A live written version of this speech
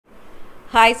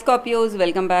Hi Scorpios,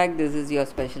 welcome back. This is your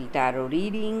special tarot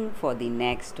reading for the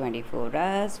next 24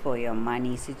 hours for your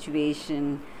money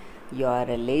situation, your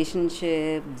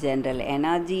relationship, general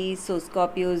energy. So,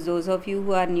 Scorpios, those of you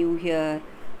who are new here,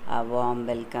 a warm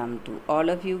welcome to all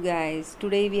of you guys.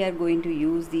 Today, we are going to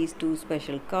use these two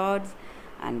special cards,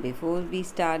 and before we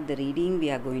start the reading, we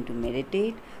are going to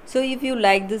meditate. So, if you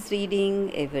like this reading,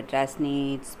 if it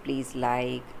resonates, please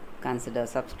like, consider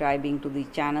subscribing to the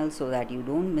channel so that you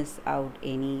don't miss out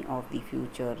any of the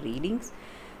future readings.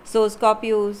 So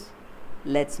Scorpios,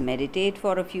 let's meditate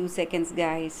for a few seconds,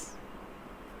 guys.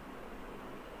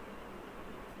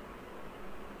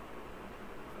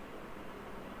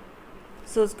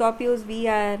 So Scorpios, we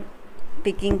are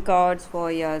picking cards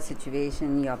for your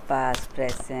situation, your past,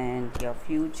 present, your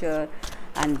future,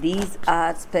 and these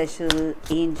are special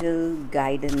angel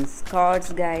guidance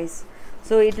cards, guys.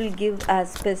 So it will give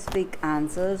us specific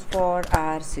answers for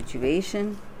our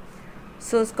situation.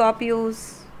 So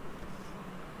Scorpios,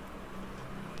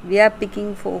 we are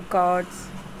picking 4 cards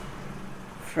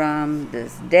from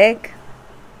this deck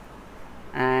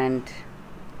and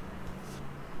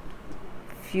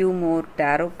few more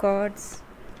tarot cards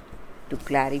to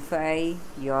clarify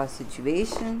your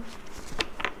situation.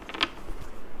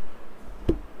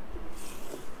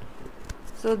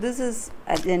 So this is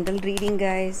a general reading,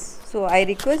 guys. So I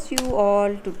request you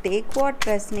all to take what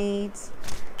resonates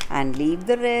and leave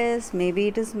the rest. Maybe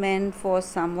it is meant for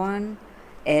someone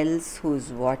else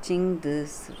who's watching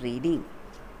this reading.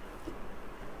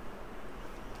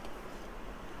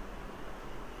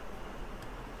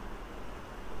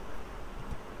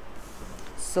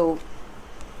 So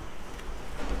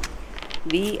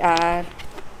we are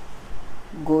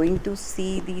going to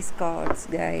see these cards,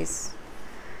 guys.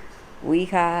 We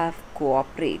have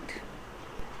cooperate.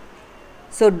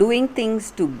 So doing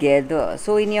things together.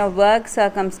 So in your work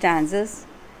circumstances,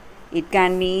 it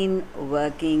can mean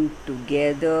working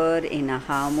together in a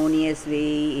harmonious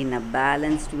way, in a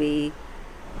balanced way,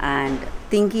 and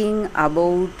thinking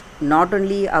about not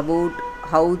only about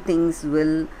how things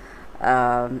will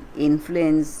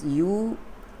influence you.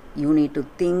 You need to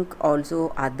think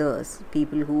also others,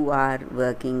 people who are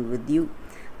working with you,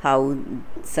 how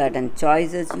certain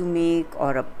choices you make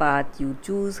or a path you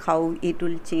choose, how it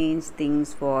will change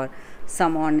things for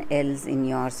someone else in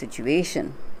your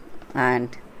situation.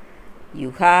 And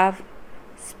you have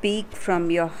speak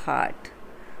from your heart.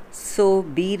 So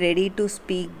be ready to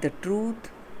speak the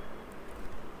truth,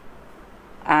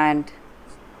 and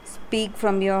speak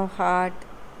from your heart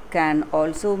can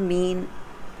also mean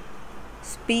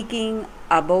speaking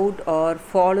about or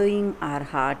following our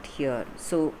heart here.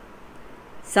 So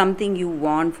something you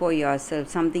want for yourself,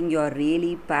 something you're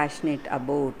really passionate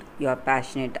about,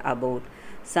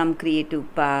 some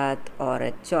creative path or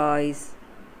a choice.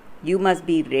 You must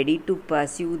be ready to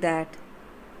pursue that.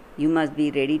 You must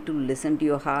be ready to listen to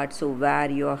your heart. So where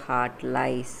your heart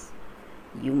lies,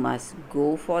 you must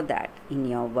go for that. In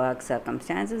your work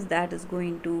circumstances, that is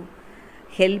going to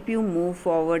help you move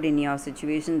forward in your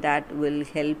situation, that will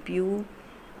help you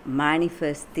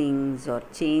manifest things or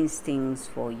change things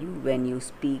for you when you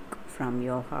speak from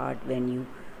your heart, when you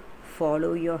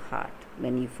follow your heart,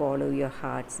 when you follow your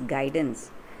heart's guidance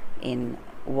in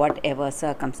whatever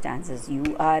circumstances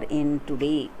you are in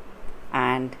today.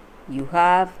 And you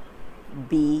have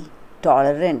be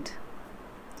tolerant.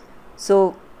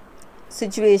 So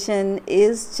situation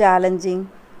is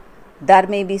challenging. There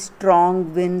may be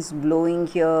strong winds blowing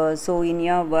here. So in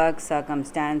your work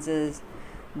circumstances,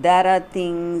 there are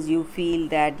things you feel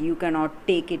that you cannot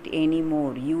take it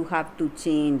anymore. You have to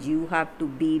change, you have to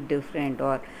be different,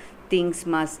 or things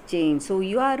must change. So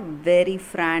you are very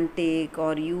frantic,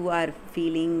 or you are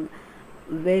feeling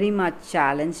very much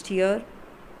challenged here.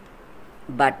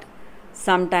 But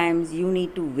sometimes you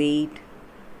need to wait,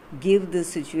 give the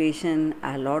situation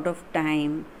a lot of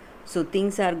time. So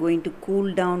things are going to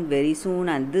cool down very soon,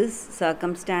 and this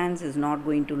circumstance is not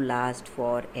going to last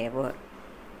forever.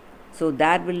 So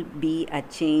there will be a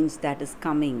change that is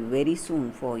coming very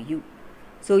soon for you.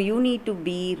 So you need to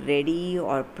be ready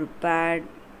or prepared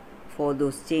for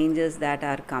those changes that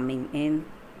are coming in.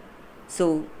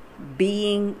 So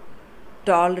being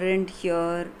tolerant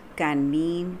here can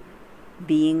mean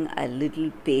being a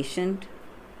little patient,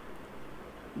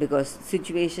 because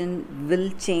situation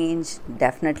will change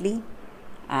definitely,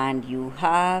 and you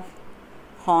have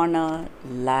honor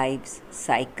life's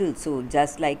cycle. So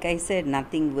just like I said,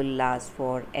 nothing will last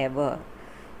forever.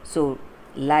 So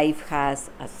life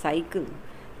has a cycle,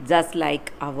 just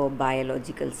like our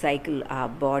biological cycle. Our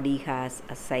body has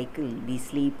a cycle. We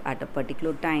sleep at a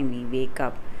particular time, we wake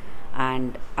up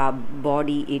and our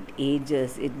body, it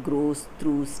ages, it grows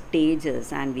through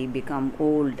stages, and we become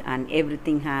old, and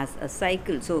everything has a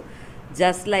cycle. So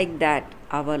just like that,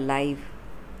 our life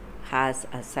has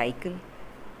a cycle.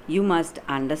 You must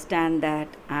understand that,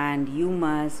 and you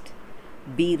must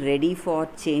be ready for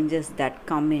changes that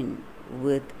come in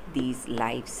with these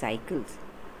life cycles.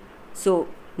 So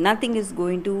nothing is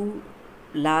going to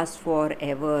last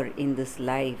forever in this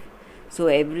life. So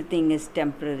everything is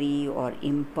temporary or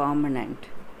impermanent.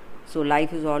 So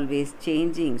life is always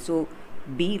changing. So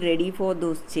be ready for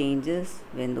those changes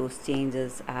when those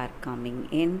changes are coming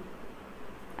in,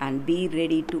 and be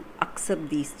ready to accept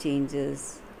these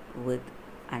changes with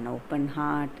an open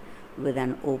heart, with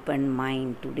an open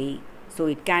mind today. So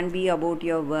it can be about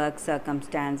your work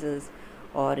circumstances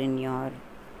or in your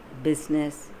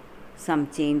business. Some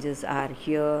changes are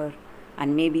here,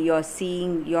 and maybe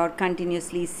you're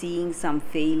continuously seeing some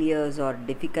failures or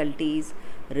difficulties.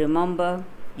 Remember,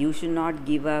 you should not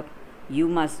give up. You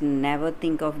must never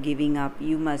think of giving up.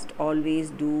 You must always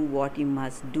do what you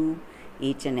must do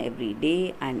each and every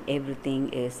day, and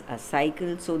everything is a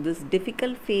cycle. So this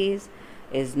difficult phase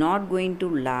is not going to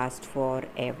last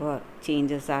forever.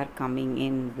 Changes are coming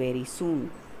in very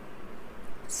soon.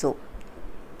 So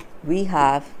we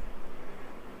have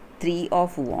Three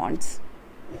of Wands,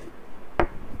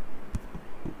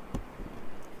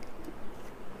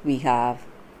 we have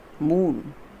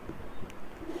Moon,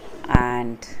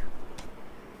 and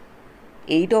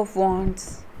Eight of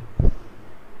Wands,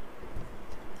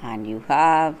 and you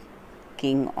have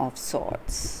King of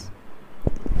Swords.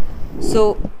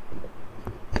 So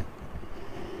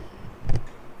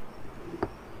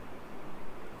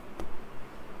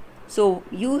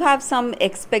you have some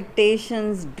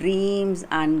expectations, dreams,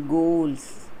 and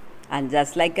goals. And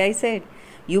just like I said,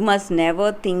 you must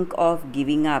never think of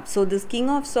giving up. So this King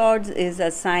of Swords is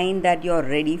a sign that you're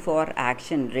ready for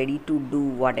action, ready to do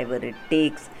whatever it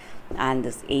takes. And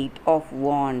this Eight of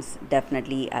Wands,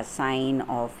 definitely a sign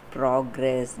of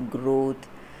progress, growth.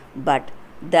 But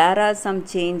there are some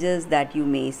changes that you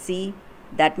may see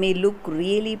that may look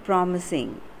really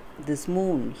promising. This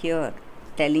Moon here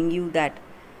telling you that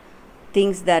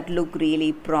things that look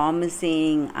really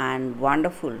promising and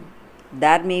wonderful,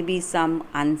 there may be some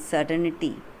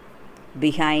uncertainty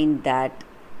behind that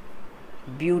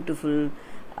beautiful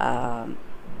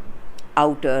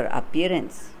outer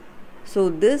appearance. So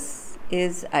this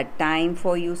is a time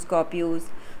for you, Scorpios,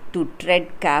 to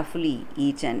tread carefully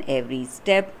each and every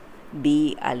step.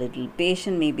 Be a little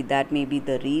patient. Maybe that may be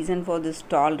the reason for this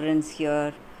tolerance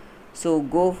here. So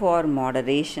go for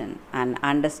moderation and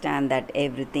understand that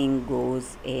everything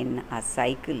goes in a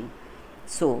cycle.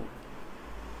 So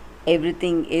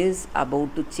everything is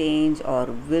about to change, or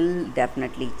will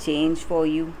definitely change for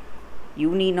you.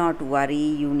 You need not worry,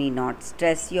 you need not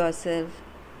stress yourself.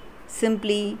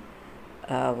 Simply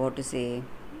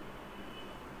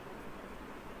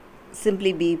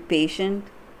simply be patient.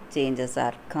 Changes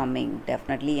are coming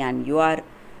definitely, and you are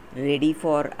ready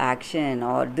for action,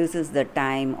 or this is the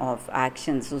time of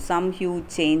action. So some huge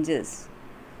changes,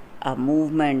 a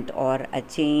movement or a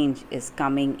change is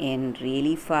coming in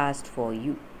really fast for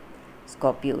you,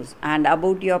 Scorpios. And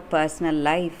about your personal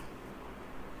life,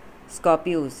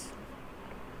 Scorpios,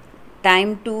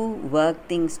 time to work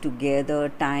things together,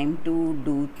 time to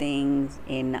do things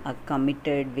in a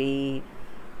committed way,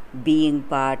 being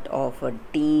part of a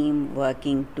team,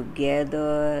 working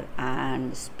together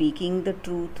and speaking the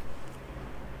truth.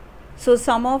 So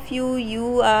some of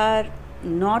you are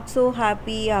not so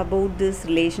happy about this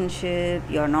relationship,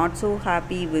 you're not so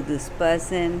happy with this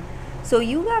person. So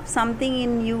you have something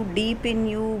in you, deep in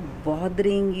you,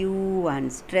 bothering you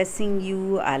and stressing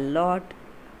you a lot.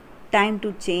 Time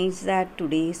to change that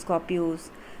today,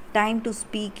 Scorpios. Time to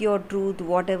speak your truth,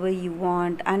 whatever you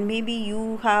want. And maybe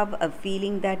you have a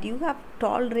feeling that you have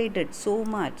tolerated so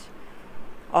much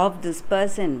of this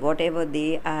person, whatever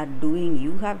they are doing,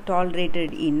 you have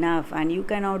tolerated enough and you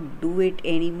cannot do it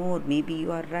anymore. Maybe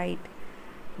you are right.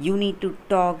 You need to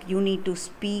talk, you need to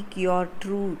speak your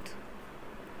truth.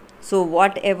 So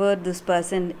whatever this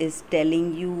person is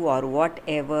telling you, or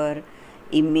whatever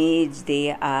image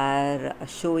they are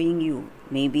showing you,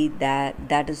 maybe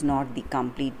that is not the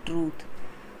complete truth.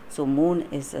 So Moon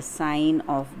is a sign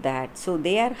of that. So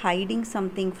they are hiding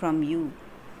something from you.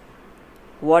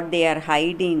 What they are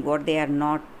hiding, what they are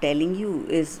not telling you,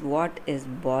 is what is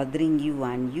bothering you,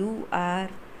 and you are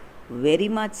very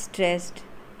much stressed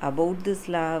about this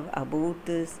love, about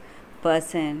this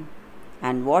person,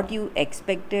 and what you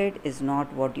expected is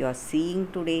not what you are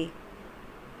seeing today,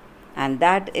 and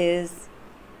that is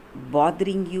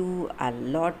bothering you a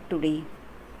lot today.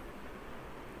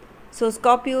 So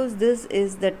Scorpios, this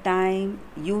is the time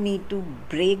you need to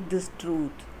break this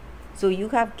truth. So you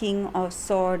have King of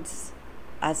Swords,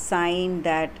 a sign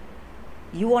that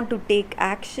you want to take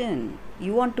action,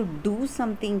 you want to do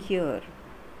something here.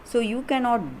 So you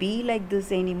cannot be like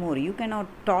this anymore, you cannot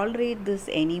tolerate this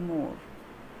anymore.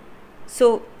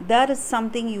 So there is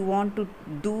something you want to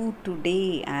do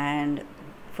today, and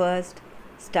first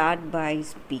start by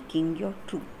speaking your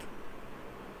truth.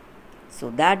 So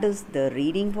that is the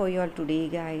reading for you all today,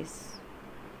 guys.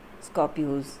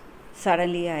 Scorpios,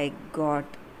 suddenly I got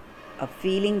a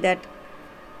feeling that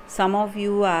some of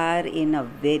you are in a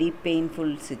very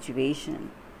painful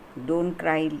situation. Don't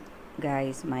cry,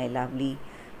 guys, my lovely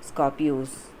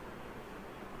Scorpios.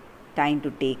 Time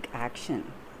to take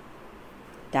action.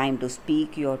 Time to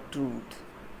speak your truth.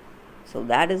 So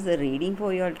that is the reading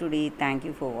for you all today. Thank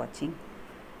you for watching.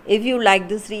 If you like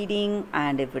this reading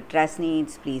and if it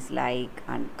resonates, please like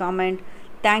and comment.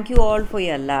 Thank you all for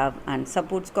your love and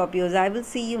support, Scorpios. I will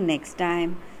see you next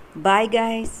time. Bye,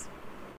 guys.